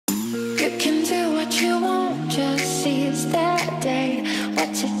You can do what you want, just seize that day. What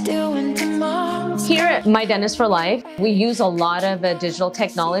you doing tomorrow? Here at My Dentist for Life, we use a lot of digital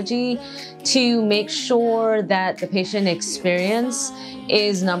technology to make sure that the patient experience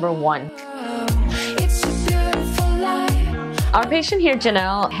is number one. It's a beautiful life. Our patient here,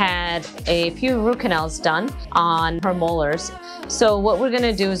 Janelle, had a few root canals done on her molars. So what we're going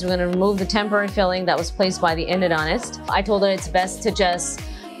to do is we're going to remove the temporary filling that was placed by the endodontist. I told her it's best to just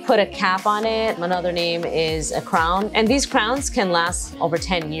put a cap on it. Another name is a crown. And these crowns can last over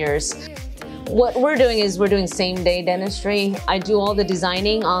 10 years. What we're doing is we're doing same-day dentistry. I do all the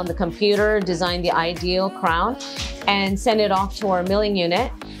designing on the computer, design the ideal crown, and send it off to our milling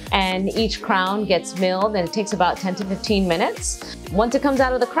unit. And each crown gets milled, and it takes about 10 to 15 minutes. Once it comes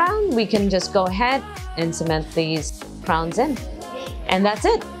out of the crown, we can just go ahead and cement these crowns in. And that's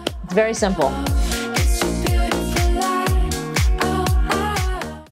it. It's very simple.